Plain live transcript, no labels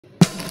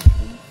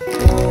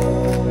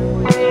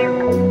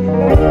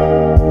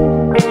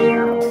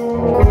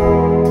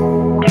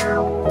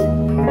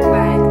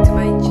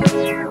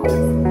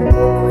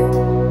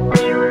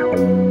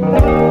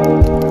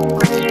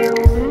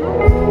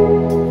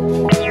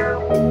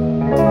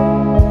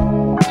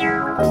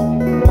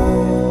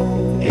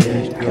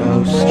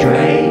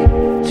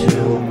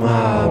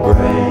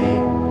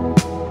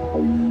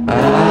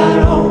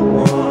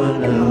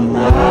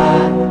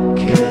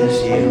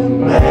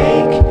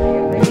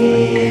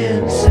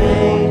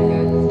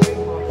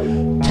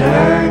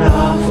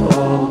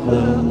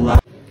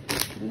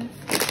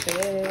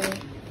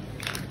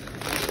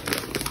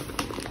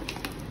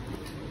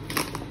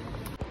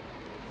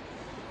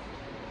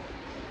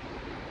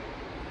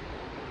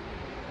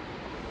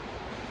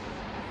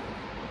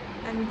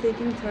I'm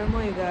taking thermo,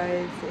 you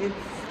guys.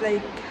 It's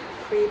like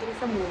creating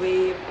some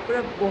wave.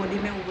 पूरा body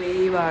में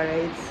wave आ रहा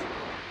है.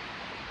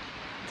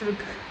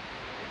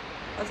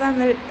 Also I'm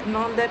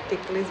not that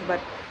ticklish, but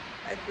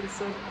I feel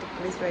so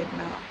ticklish right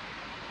now.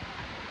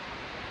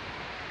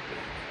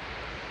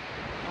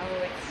 Oh,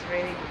 it's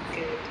really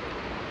good.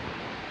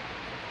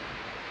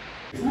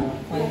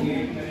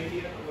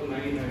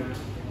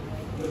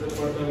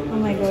 Oh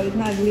my god, it's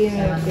not ugly and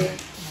okay.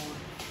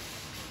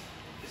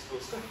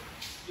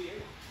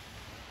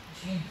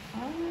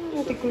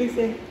 Ah, ticklish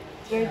है.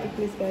 It's very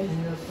ticklish, guys.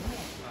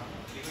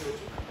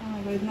 Oh my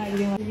god, it's not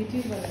ugly.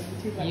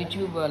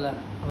 YouTube वाला.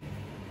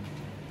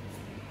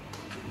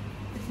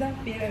 It's not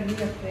fair, अभी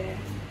लगता है.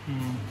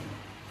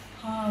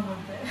 हाँ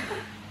बोलते हैं.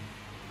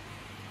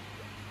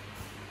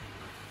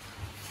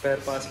 पैर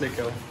पास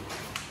लेके आओ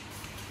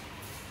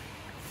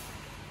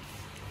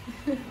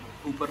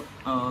ऊपर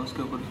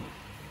उसके ऊपर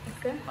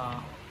इसका? हाँ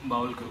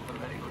बाउल के ऊपर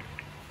वेरी गुड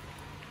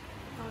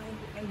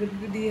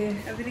गुदगुदी है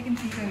अभी लेकिन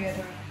ठीक हो गया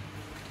थोड़ा.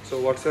 So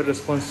what's your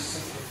response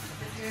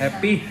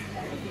happy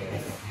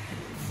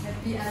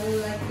Happy, I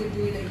would like to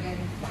do it again.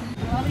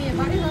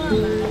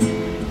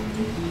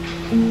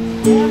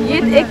 ये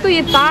एक तो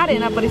ये तार है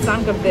ना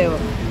परेशान करते हो.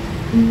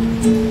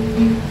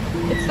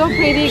 It's so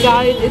pretty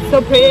guys, it's so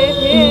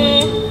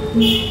pretty.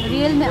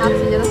 Real में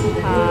आपसे ज़्यादा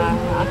सूखा. हाँ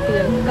आपके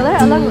कलर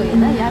अलग हो गया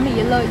ना. यहाँ में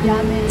येलो,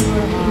 यहाँ में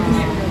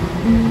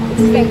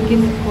पिंक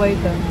इज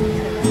वाइट.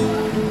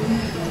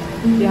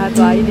 यहाँ तो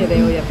आ ही नहीं रहे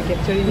हो, यहाँ पे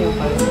कैप्चर ही नहीं हो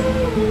पा रहे.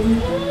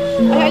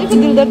 अरे अरे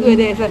दिल दर्द हुए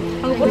थे ऐसा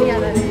हमको नहीं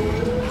याद आ रहा.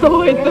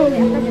 वही तो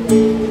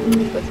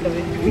बस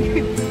कभी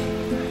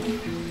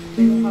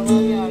हवा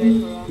भी आ रही है.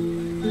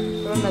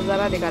 थोड़ा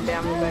नज़ारा दिखाते हैं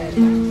हम लोग का.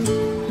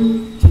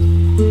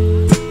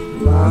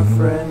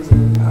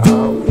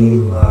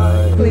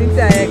 क्लीन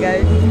से आया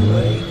गाइस.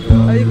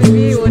 अभी कुछ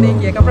भी वो नहीं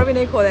किया, कपड़ा भी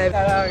नहीं खोला है.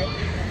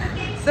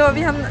 So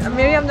अभी हम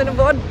दोनों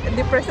बहुत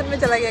डिप्रेशन में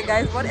चला गया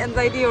गाइस. बहुत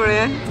एंजाइटी हो रहा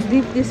है.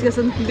 डीप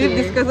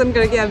डिस्कशन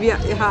करके अभी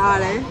यहाँ आ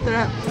रहे हैं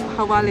थोड़ा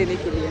हवा लेने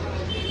के लिए.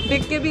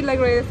 देख के भी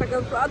लग रहा है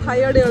सकल पूरा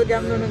टायर्ड हो गया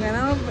हम दोनों का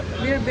ना.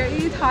 We are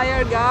very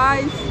tired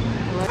guys.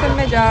 Depression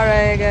में जा रहा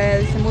है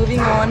guys.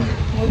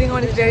 Moving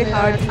on is very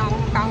hard.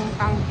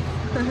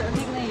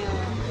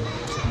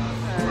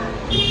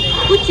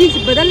 कुछ चीज़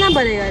बदलना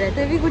पड़ेगा.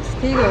 रहते भी कुछ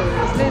ठीक हो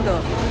इसलिए तो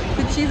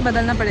कुछ चीज़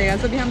बदलना पड़ेगा.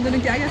 तो अभी हम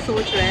दोनों क्या क्या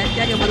सोच रहे हैं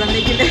क्या क्या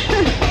बदलने के लिए.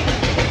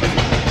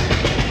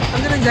 हम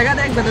दोनों जगह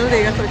एक बदल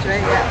देगा सोच रहे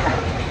हैं क्या.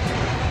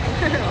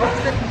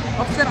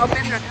 ऑप्शन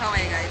ओपन रखा हुआ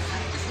है गाइस.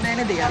 कुछ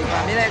मैंने दिया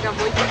मेरा का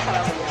वही चीज़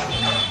खराब हो गया.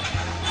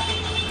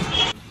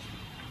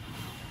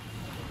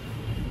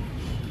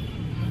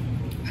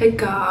 Hey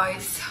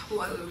guys,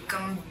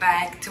 welcome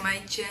back to my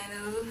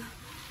channel.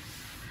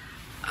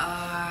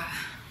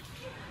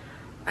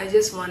 I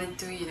just wanted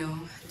to,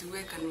 do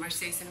a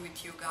conversation with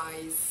you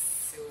guys.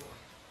 So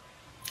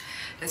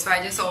that's why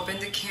I just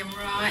opened the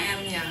camera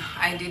and yeah,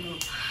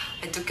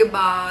 I took a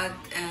bath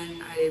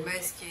and I did my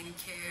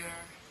skincare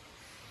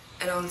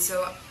and also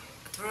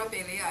thoda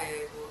pehle aaya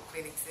hai wo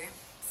clinic se.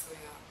 So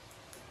yeah,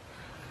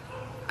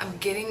 I'm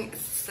getting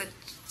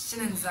such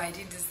an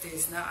anxiety these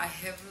days now. I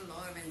have a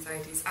lot of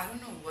anxieties. I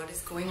don't know what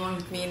is going on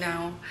with me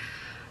now.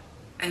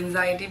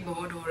 Anxiety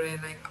bahut ho raha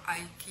hai. Like I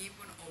keep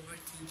on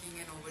overthinking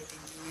and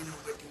overthinking and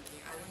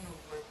overthinking. I don't know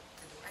what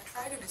to do. I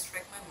try to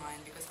distract my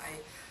mind because I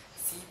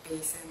see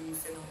patients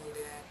and all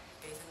that.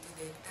 Patient to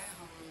dekhta hai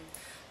hum,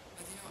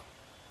 but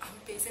I'm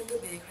patient to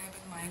dekh rahe,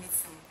 but my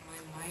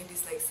mind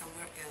is like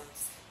somewhere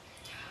else.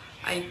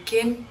 I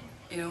can't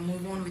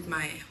move on with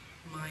my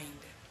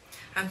mind.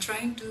 I'm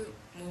trying to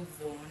move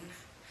on.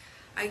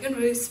 I can't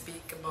really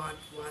speak about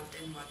what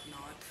and what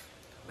not,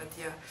 but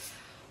yeah,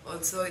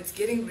 also it's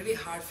getting really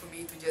hard for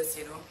me to just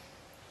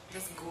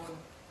just go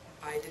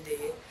by the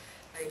day,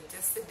 like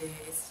just the day.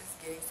 It's just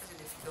getting such a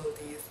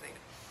difficulty. It's like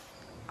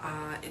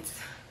it's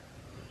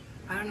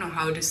I don't know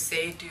how to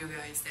say to you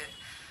guys that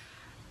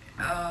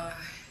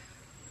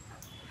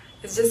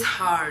it's just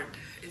hard.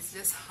 It's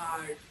just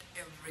hard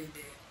every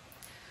day.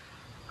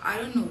 I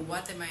don't know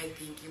what am I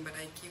thinking, but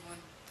I keep on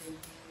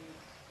thinking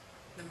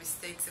the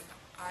mistakes that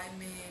I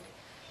made,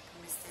 the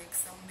mistakes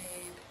some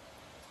made.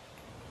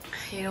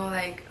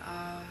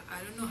 I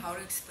don't know how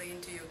to explain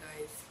to you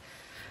guys.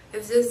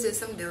 It's just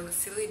some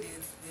silly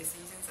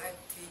decisions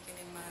I've taken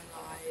in my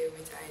life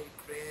which I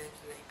regret,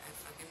 like I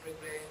fucking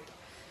regret.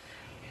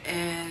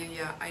 And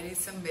yeah, I did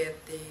some bad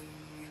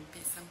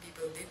things. Some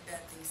people did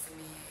bad things to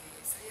me.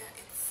 So yeah,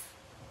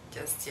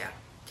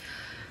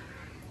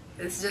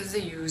 it's just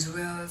the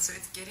usual. So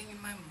it's getting in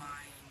my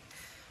mind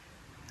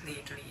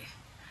lately.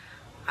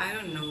 I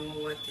don't know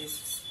what is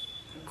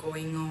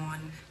going on.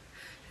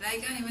 And I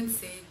can't even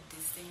say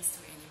these things to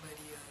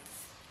anybody else.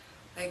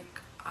 Like,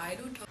 I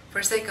do talk.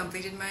 First I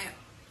completed my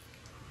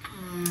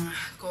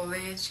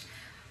college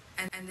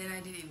and then I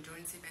did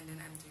internship and then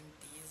I'm doing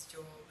this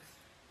job.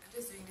 I'm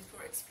just doing this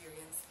for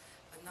experience.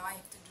 But now I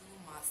have to do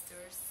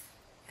masters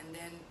and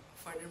then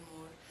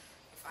furthermore,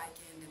 if I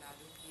can then I'll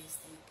do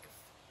PhD.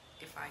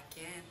 If I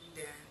can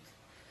then.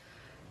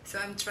 So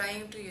I'm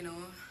trying to,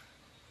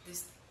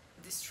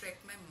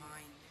 distract my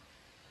mind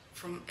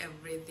from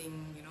everything,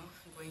 you know,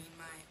 going in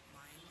my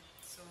mind.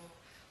 So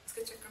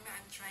uske chakkar mein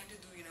I'm trying to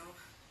do, you know,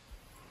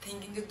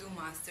 thinking to do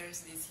masters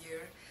this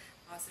year,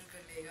 master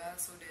kar lega,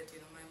 so that, you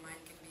know, my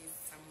mind can be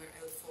somewhere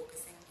else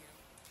focusing here.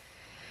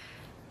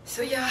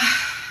 So yeah,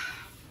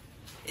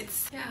 it's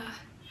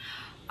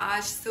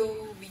Aaj so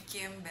we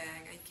came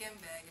back. I came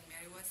back and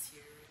Mary was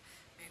here.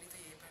 Mary to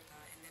yahi par tha,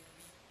 and then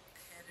we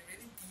had a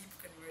really deep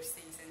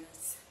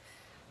conversations.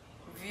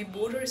 We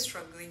both are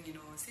struggling, you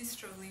know. She's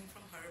struggling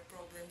from her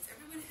problems.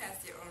 Everybody has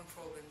their own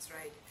problems,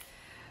 right?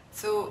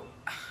 So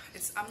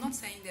I'm not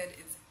saying that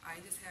I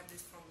just have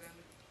this problem.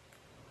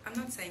 I'm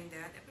not saying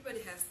that.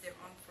 Everybody has their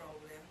own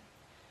problem.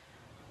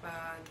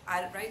 But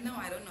right now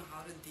I don't know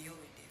how to deal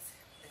with this.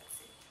 That's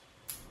it.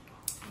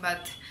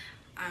 But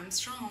I'm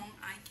strong.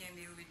 I can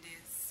deal with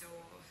this. So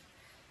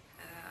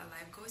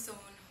life goes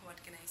on. What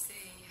can I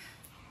say?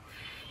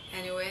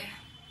 Anyway,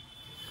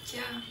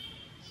 yeah.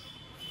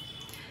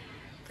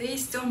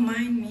 Please don't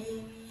mind me.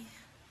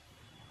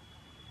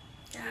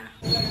 Yeah.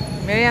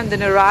 मेरियम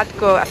दिन रात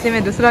को ऐसे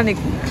में दूसरा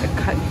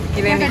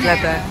किले निकला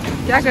था।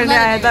 क्या करने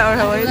आया था और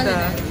वही था।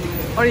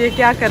 और ये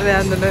क्या कर रहे हैं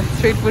हम दोनों?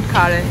 स्ट्रीट फूड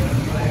खा रहे हैं।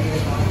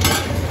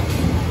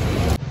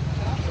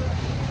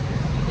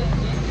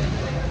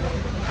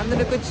 हम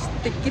दोनों कुछ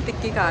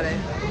टिक्की खा रहे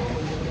हैं।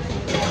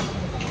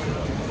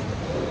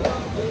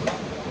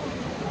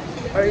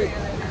 और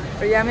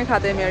यहाँ में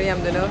खाते हैं मेरियम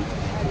दोनों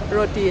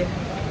रोटी है।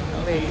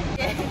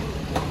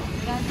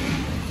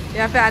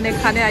 यहाँ पे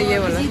खाने आइए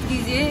बोला।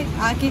 कीजिए,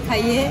 आके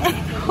खाइए।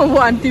 वो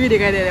आंटी भी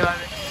दिखाई दे रहे वहाँ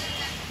पे।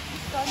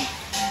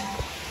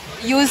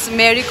 यूज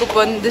मेरी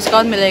कूपन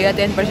डिस्काउंट मिलेगा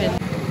 10%।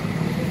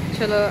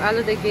 चलो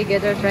आलू देखिए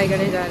गेटर ट्राई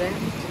करने जा रहे हैं।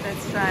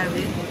 Let's try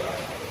अभी।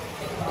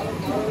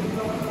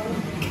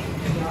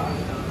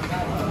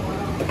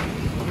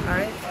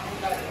 Alright.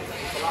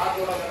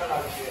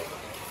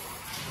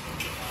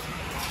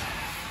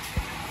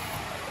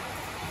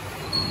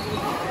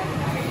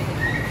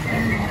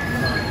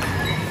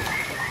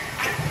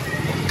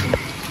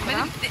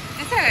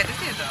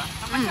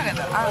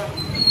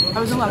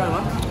 Habis itu nggak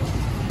apa?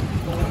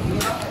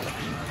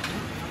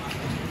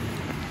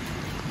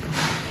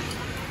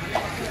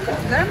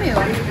 गर्म है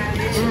और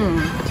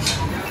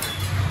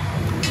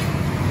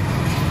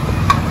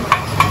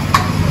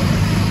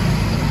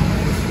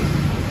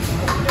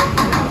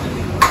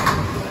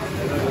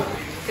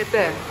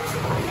कितने?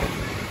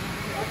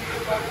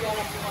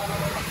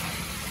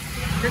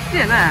 टेस्टी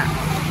है ना?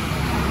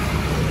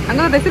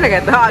 अंकल तो टेस्टी लगा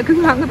था।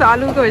 अंकल तो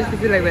आलू का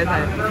टेस्टी लग रहा था।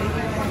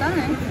 पता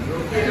नहीं।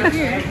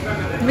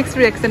 मिक्स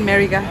रिएक्शन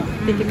मेरी का।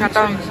 टिक्की खाता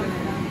हूँ।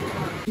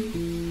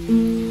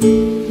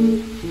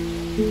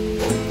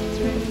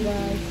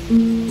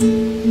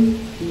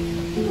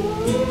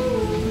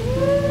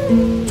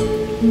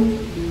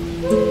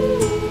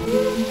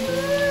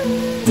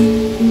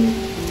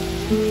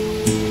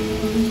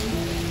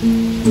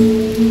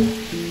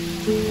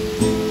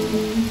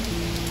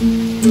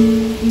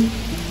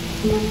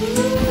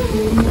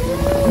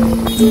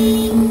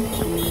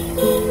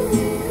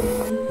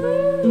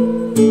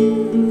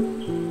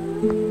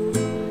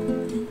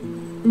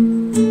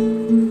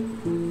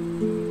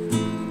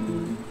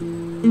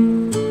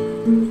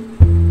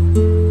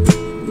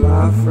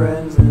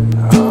 Friends and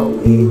how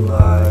we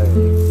like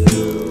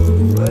to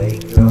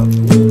wake up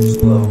in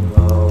slow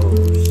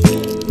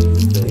motion,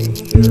 think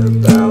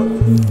about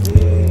the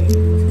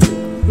things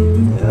we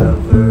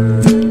never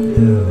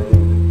do.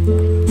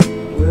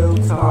 We'll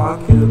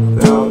talk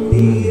about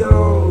the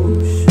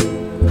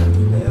ocean,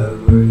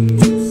 never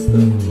use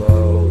the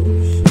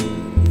lotion.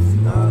 It's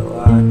not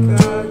like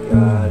I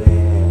got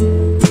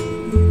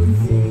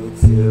anything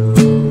to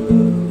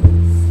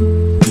lose.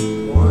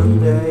 One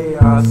day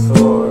I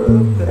saw a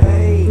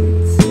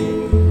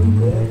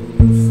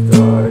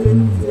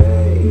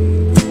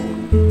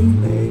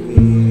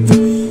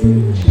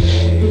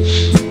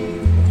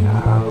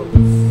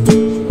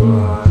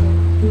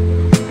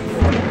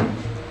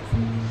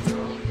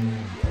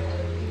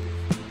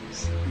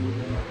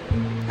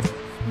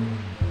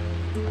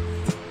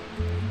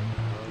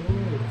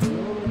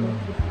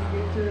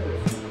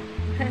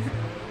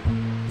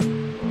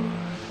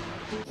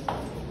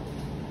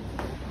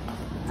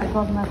I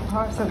got my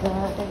parcel,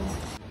 guys.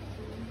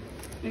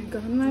 I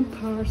got my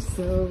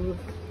parcel.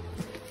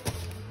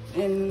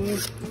 And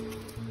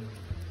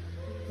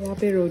यहाँ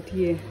पे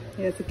रोटी है।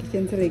 यहाँ से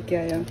kitchen से लेके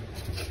आया।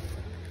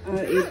 और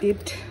eat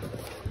it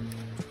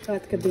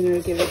रात का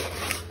डिनर के लिए।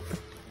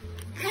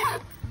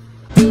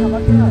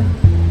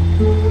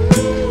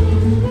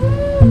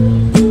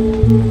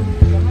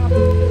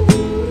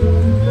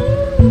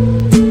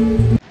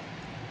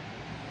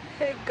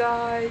 Hey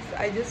guys,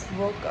 I just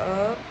woke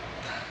up.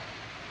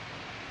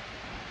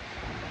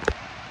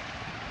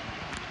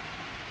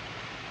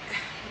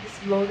 This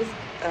vlog is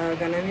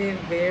gonna be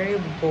very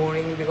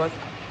boring because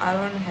I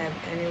don't have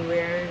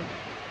anywhere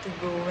to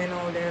go and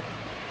all that.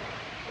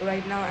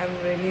 Right now I'm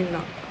really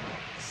not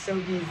so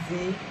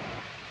busy.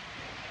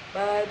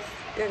 But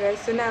yeah guys,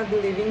 soon I'll be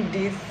leaving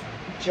this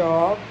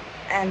job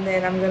and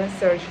then I'm gonna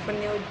search for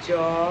new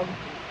job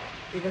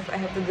because I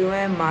have to do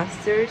my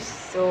master's.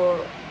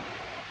 So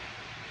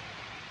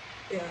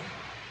yeah.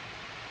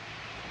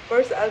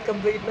 First, I'll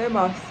complete my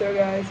master,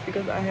 guys,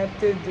 because I have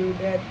to do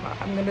that.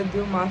 I'm gonna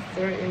do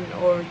master in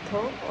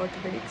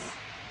orthopedics.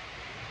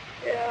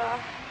 Yeah.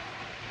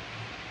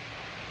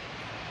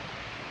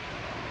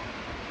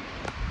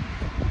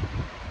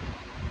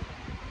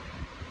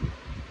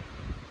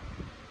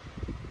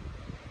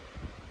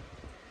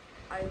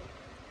 I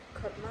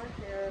cut my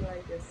hair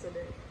like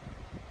yesterday,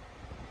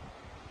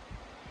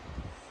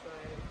 so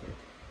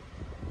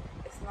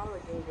it's not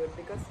looking good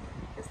because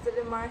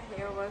yesterday my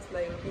hair was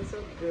like looking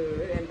so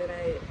good, and then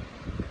I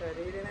cut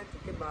it and I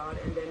took a bath,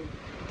 and then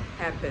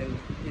happened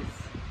this.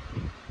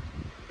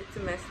 It's a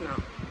mess now.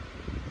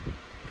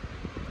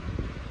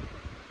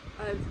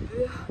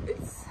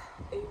 It's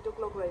 8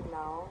 o'clock right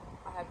now.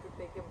 I have to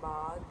take a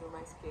bath, do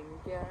my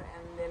skincare,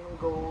 and then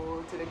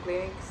go to the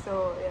clinic.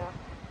 So yeah,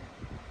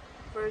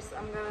 first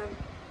I'm gonna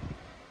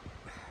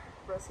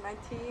brush my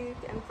teeth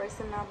and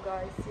freshen up,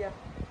 guys. Yeah.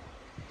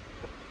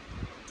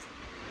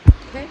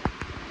 Okay.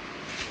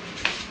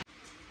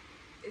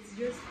 It's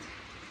just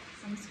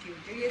some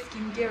skincare. ये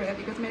skincare है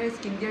because मेरा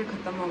skincare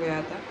खत्म हो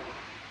गया था.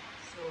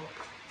 So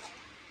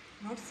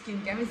not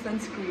skincare, it's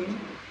sunscreen.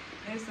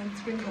 मेरा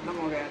sunscreen खत्म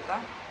हो गया था.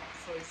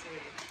 So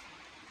इसलिए.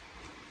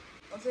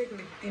 Also एक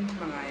lip tint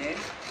मंगाया है.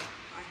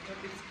 I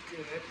hope it's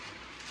good.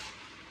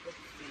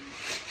 Let's see.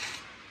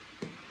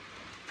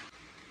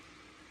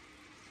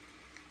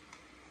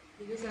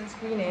 ये जो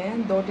sunscreen है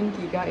 2 दिन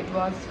की का. It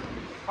was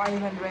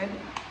 500.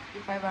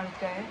 ये 500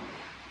 का है.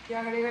 क्या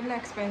करेगा ना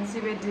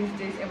expensive है these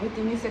days.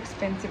 Everything is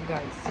expensive,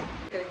 guys.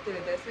 Correct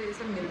रहता है. So ये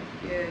सब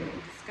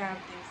this kind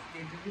of things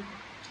they do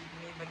give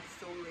me, but it's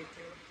so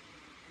little.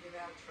 Anyway,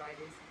 I'll try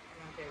this and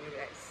I'll tell you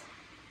guys.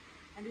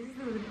 And this is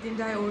the lip tint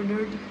I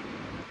ordered.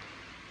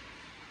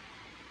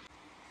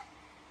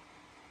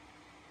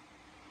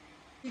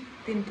 Cheek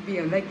tint भी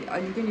है. Like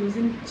you can use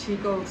in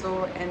cheek also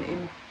and in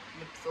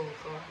lips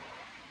also.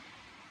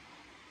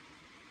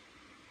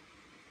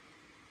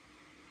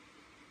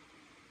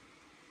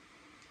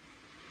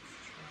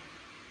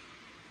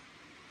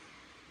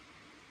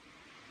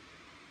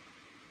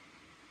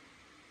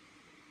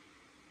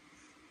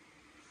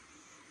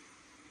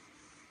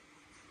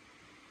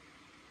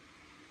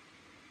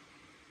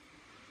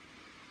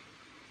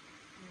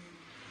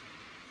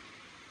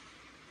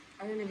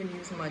 I don't even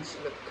use much,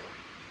 look,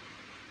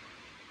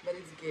 but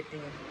it's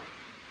getting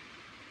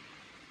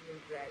real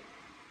bright.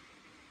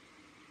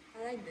 I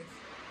like this.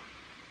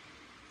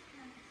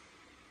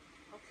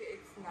 Okay,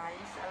 it's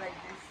nice. I like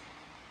this.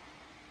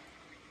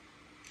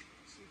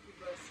 Cheeky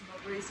Blush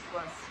Mulberry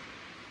Squash.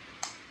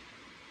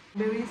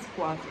 Berry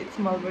Squash. It's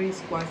Mulberry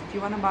Squash. If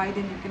you wanna buy,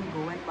 then you can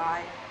go and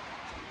buy,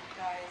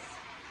 guys.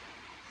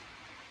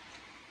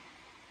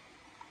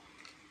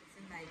 It's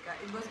in Nykaa.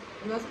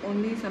 It was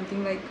only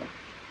something like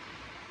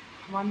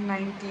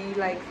 190,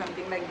 like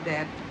something like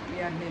that.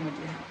 याद नहीं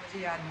मुझे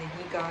याद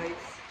नहीं,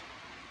 guys.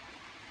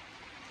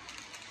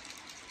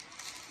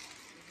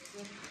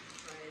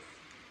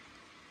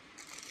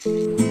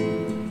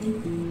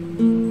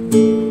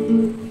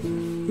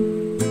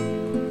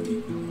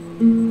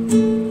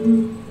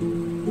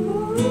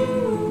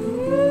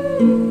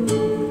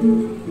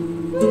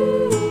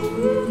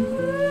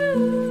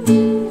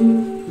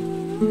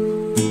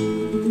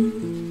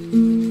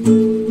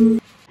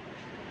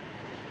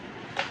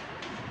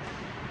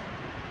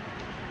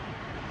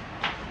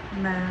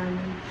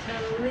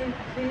 Mentally,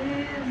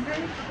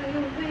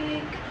 physically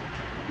weak,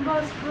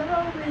 but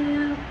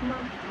blowing up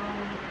my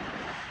phone.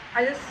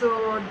 I just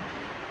saw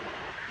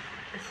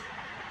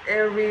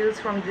air reels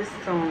from this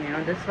song, you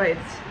know, that's why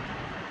it's,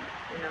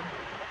 you know,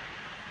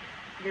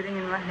 getting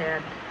in my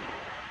head.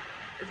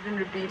 It's been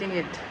repeating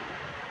it.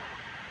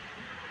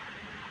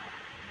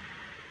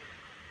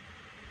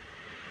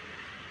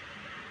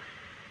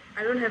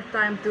 I don't have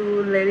time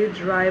to let it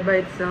dry by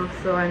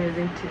itself, so I'm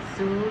using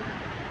tissue.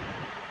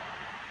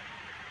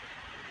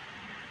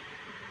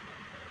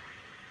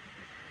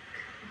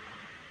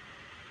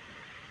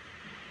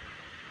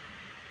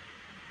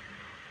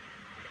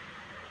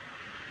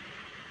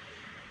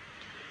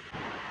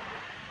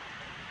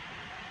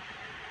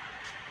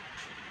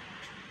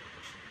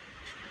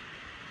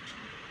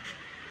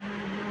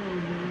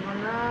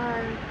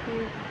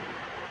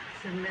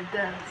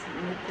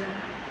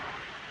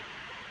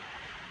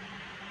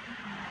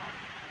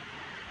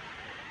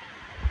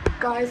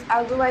 Guys,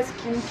 I'll do my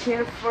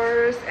skincare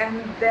first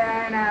and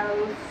then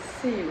I'll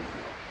see you.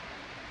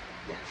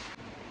 Yeah.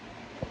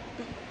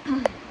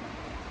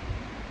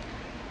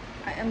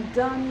 I am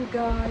done, you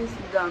guys,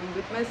 done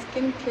with my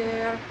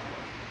skincare.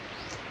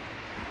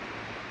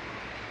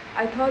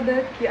 I thought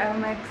that I'll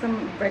make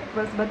some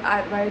breakfast, but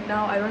right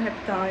now I don't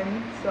have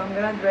time, so I'm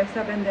gonna dress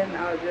up and then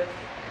I'll just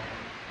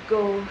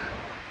go.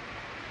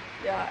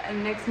 Yeah,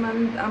 and next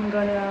month I'm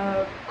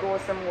gonna go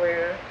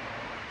somewhere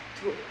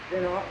to,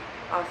 you know,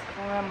 ask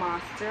for a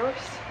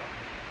master's.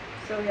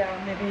 So yeah,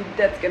 maybe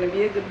that's gonna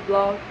be a good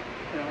vlog,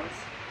 who knows.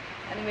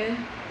 Anyway,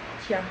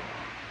 yeah,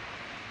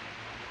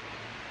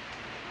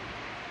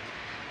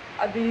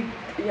 I'll be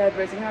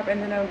dressing up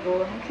and then I'll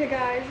go. Okay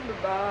guys,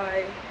 bye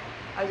bye.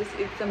 I'll just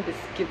eat some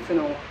biscuits and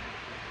all.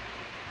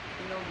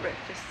 no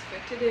breakfast for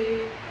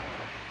today.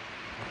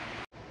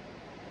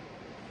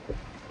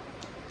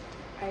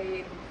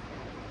 I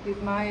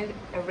did my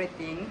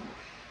everything.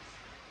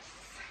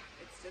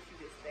 It's just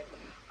this step.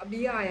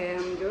 Abhi आया है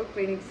हम जो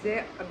clinic से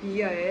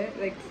अभी आए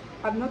like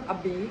I'm not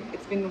अभी,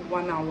 it's been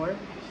 1 hour.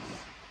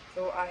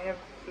 So I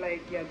have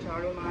like yeah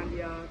झाड़ू मार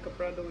दिया,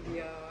 कपड़ा धो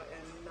दिया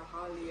and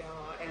नहा लिया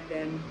and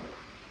then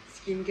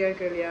skin care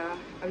कर लिया.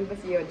 अभी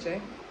बस ये बचा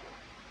है.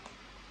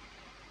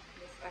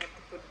 Yes, I have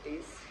to put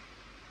this.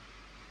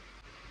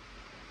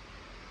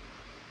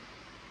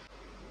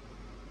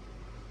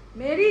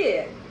 Mary.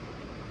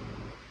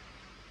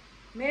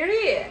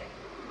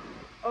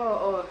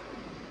 Oh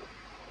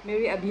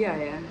Mary अभी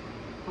आया है.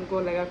 हमको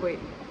लगा कोई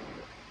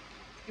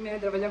कि मैंने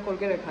दरवाजा खोल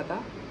के रखा था,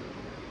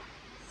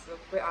 so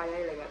कोई आया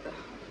ही लगा था.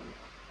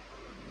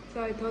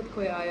 So I thought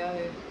कोई आया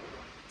है.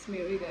 It's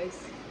Mary, guys.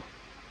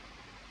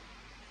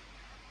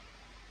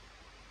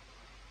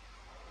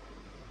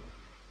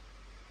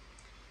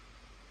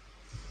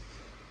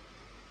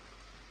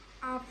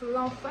 I've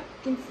lost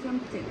fucking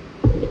something.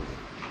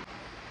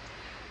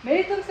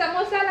 मेरी तुम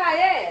समोसा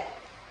लाए?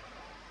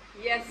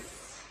 Yes.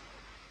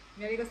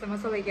 मेरी को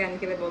समोसा लेके आने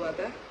के लिए बोला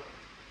था,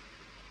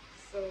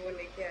 so वो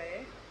लेके आए.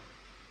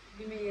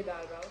 अभी मैं ये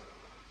डाल रहा हूँ.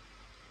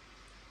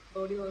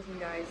 Body lotion,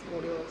 guys,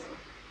 body lotion.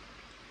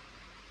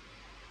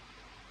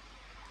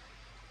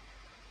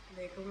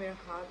 देखो मेरा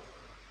हाथ.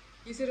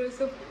 You should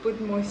also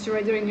put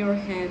moisturizer in your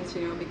hands,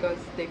 you know,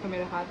 because देखो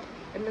मेरा हाथ.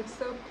 It looks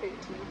so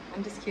pretty.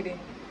 I'm just kidding.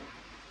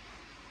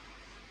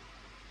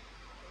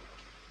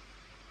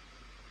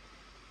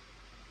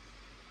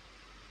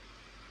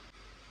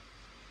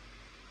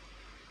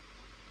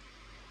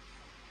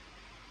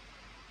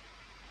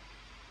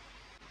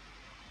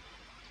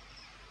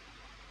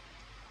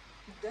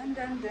 Dun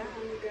dun dun,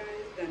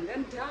 guys. Dun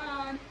dun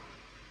dun.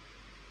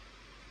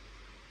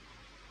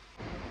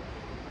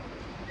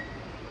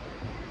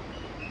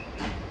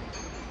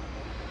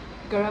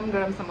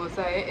 गरम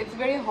समोसा है. It's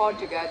very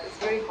hot, you guys. It's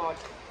very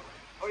hot.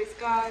 और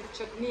इसका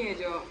चटनी है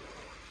जो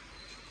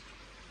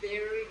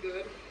very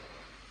good.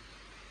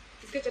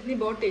 इसका चटनी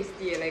बहुत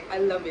टेस्टी है. Like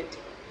I love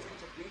it. इसका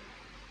चटनी.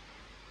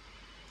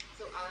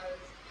 So I'll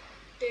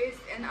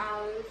taste and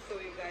I'll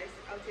show you guys.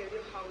 I'll tell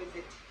you how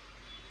is it.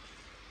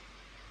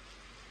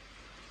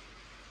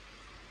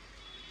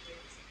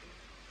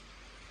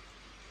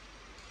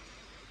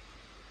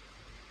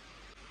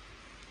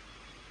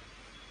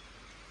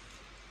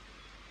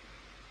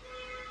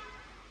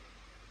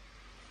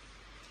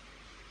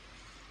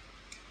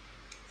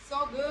 So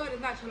good.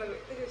 इतना अच्छा लग रहा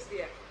है. इतना टेस्टी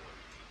है.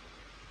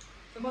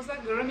 समोसा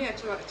गरम ही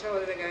अच्छा हो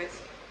रहा है, guys.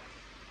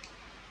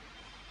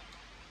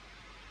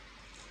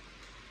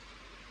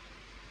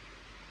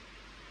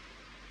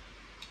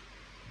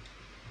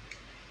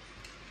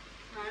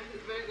 And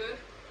it's very good.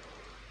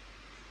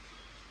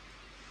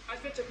 आज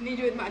फिर चटनी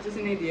जो इतना अच्छे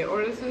से नहीं दिया,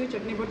 और ऐसे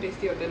चटनी बहुत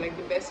टेस्टी होता है. Like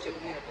the best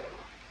चटनी होता है.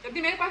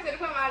 चटनी मेरे पास है,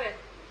 देखो हमारे.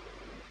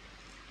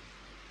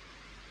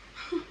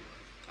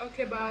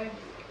 Okay, bye.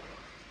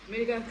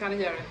 मेरे घर खाने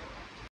जा रहे हैं.